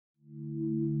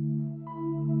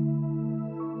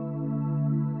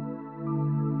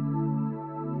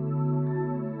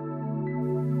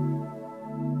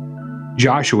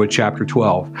Joshua chapter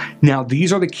 12. Now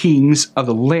these are the kings of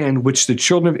the land which the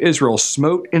children of Israel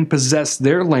smote and possessed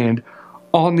their land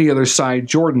on the other side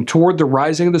Jordan, toward the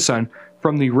rising of the sun,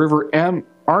 from the river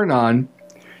Arnon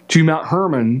to Mount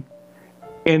Hermon,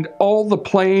 and all the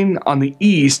plain on the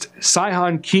east,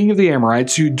 Sihon king of the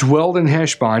Amorites, who dwelled in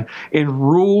Heshbon, and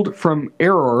ruled from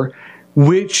Aroer,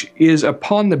 which is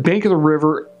upon the bank of the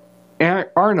river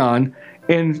Arnon,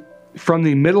 and from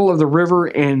the middle of the river,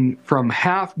 and from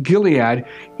half Gilead,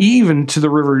 even to the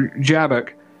river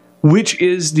Jabbok, which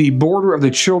is the border of the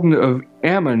children of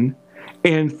Ammon,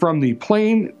 and from the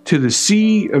plain to the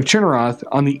sea of Chinneroth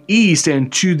on the east,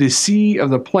 and to the sea of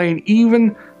the plain,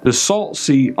 even the salt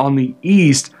sea on the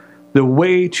east, the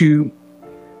way to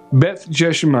Beth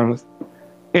Jeshimoth,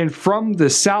 and from the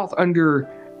south under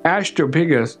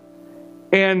Ashtopigas,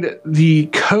 and the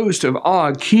coast of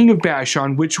Og, king of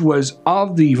Bashan, which was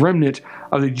of the remnant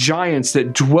of the giants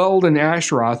that dwelled in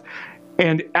Ashtaroth,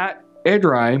 and at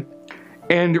Edrei,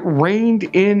 and reigned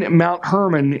in Mount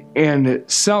Hermon and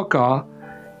Selcah,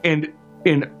 and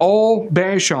in all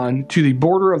Bashan to the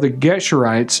border of the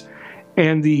Geshurites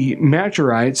and the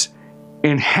Macharites,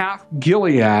 and half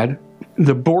Gilead,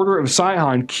 the border of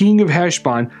Sihon, king of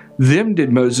Heshbon. Them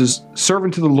did Moses,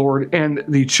 servant of the Lord, and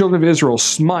the children of Israel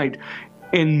smite.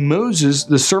 And Moses,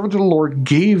 the servant of the Lord,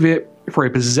 gave it for a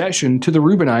possession to the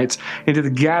Reubenites and to the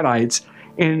Gadites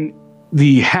and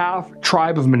the half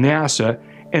tribe of Manasseh.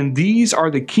 And these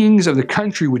are the kings of the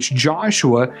country which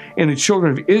Joshua and the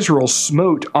children of Israel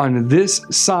smote on this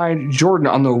side Jordan,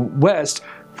 on the west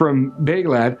from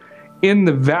Baalat, in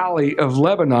the valley of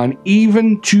Lebanon,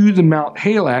 even to the Mount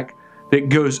Halak that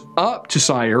goes up to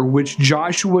Seir, which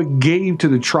Joshua gave to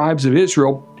the tribes of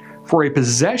Israel for a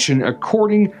possession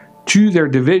according to their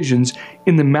divisions,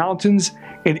 in the mountains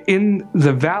and in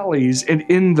the valleys and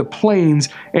in the plains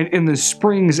and in the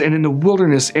springs and in the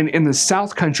wilderness and in the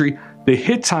south country, the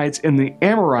Hittites and the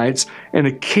Amorites and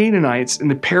the Canaanites and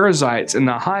the Perizzites and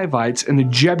the Hivites and the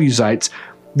Jebusites.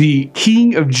 The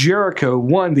king of Jericho,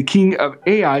 one, the king of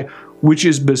Ai, which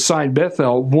is beside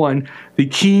Bethel, one, the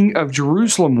king of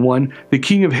Jerusalem, one, the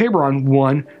king of Hebron,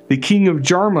 one, the king of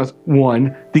Jarmuth,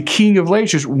 one, the king of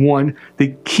Lachish, one, the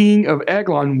king of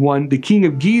Eglon, one, the king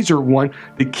of Gezer, one,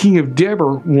 the king of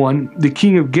Debir, one, the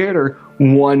king of Geder,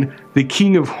 one, the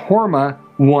king of Hormah,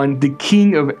 one, the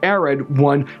king of Arad,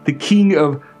 one, the king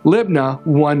of Libnah,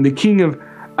 one, the king of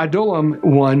Adullam,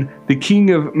 one, the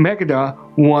king of Megiddo,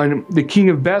 one, the king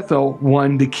of Bethel,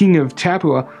 one, the king of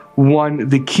Tappuah, one,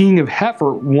 the king of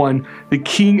Hepher, one, the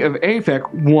king of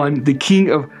Aphek, one, the king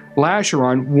of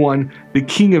Lasharon, one, the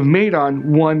king of Madon,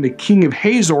 one, the king of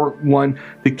Hazor, one,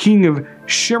 the king of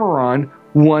Shimron,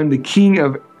 one, the king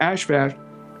of Ashvath,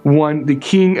 one, the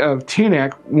king of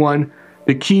Tanakh, one,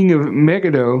 the king of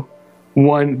Megiddo,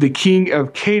 one, the king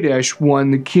of Kadesh,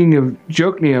 one, the king of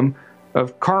Jokneam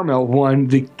of Carmel, one,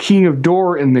 the king of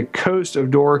Dor and the coast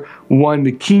of Dor, one,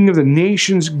 the king of the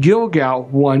nations Gilgal,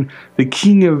 one, the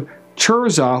king of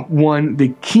Tirzah, one, the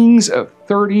kings of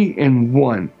 30 and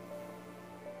 1.